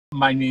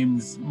My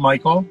name's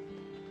Michael.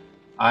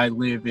 I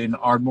live in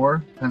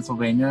Ardmore,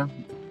 Pennsylvania,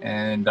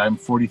 and I'm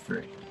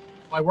 43.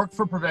 I work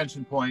for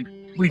Prevention Point.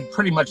 We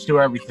pretty much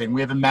do everything.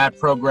 We have a MAT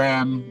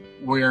program.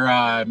 We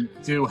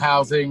do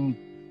housing.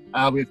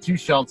 We have 2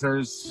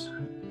 shelters.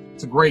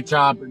 It's a great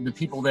job. The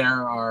people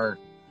there are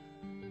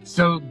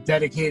so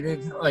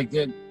dedicated.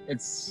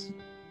 It's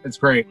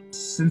great.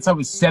 Since I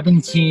was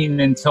 17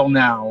 until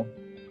now,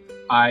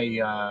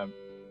 I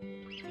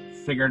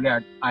figured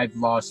out I've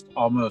lost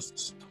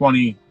almost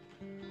 20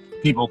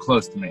 people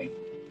close to me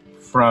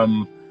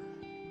from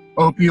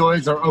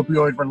opioids or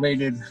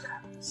opioid-related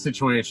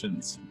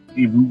situations.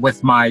 Even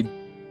with my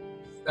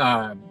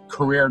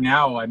career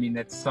now, I mean,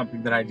 it's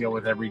something that I deal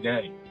with every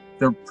day.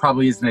 There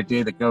probably isn't a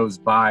day that goes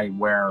by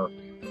where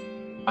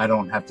I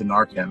don't have to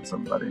Narcan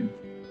somebody.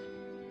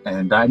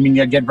 And I mean,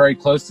 I get very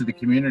close to the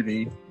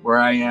community where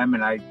I am,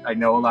 and I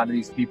know a lot of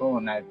these people,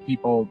 and I have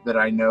people that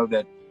I know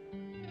that,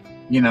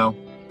 you know,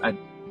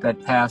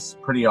 that pass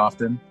pretty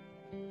often.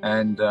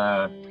 And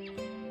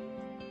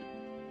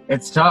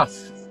it's tough.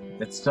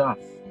 It's tough.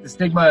 The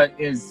stigma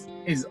is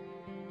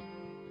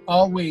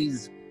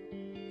always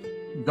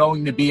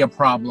going to be a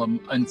problem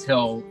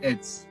until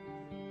it's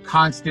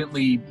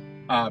constantly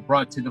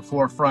brought to the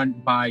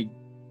forefront by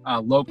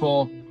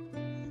local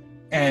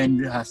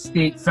and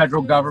state,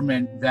 federal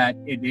government that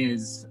it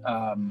is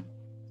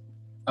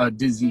a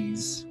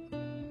disease.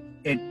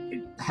 It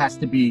has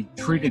to be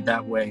treated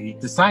that way.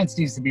 The science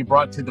needs to be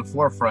brought to the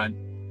forefront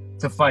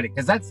to fight it,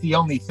 because that's the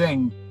only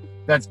thing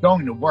that's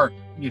going to work.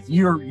 If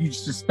you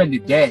just spend a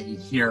day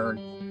here,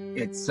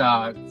 it's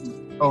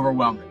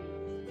overwhelming.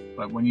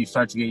 But when you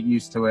start to get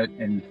used to it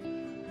and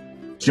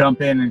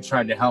jump in and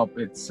try to help,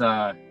 it's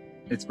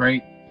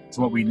great. It's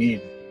what we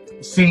need.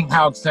 Seeing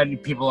how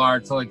excited people are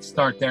to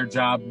start their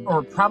job,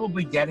 or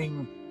probably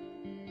getting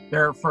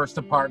their first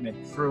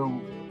apartment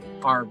through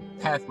our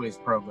Pathways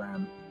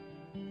program,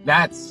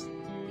 that's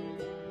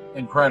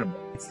incredible.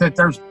 It's that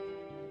there's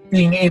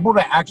being able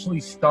to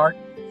actually start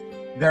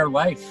their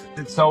life.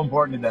 It's so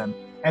important to them.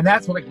 And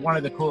that's one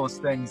of the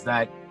coolest things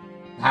that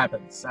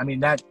happens. I mean,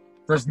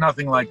 there's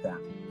nothing like that.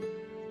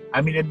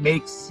 I mean, it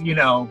makes,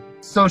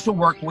 social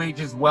work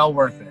wages well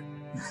worth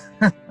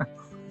it.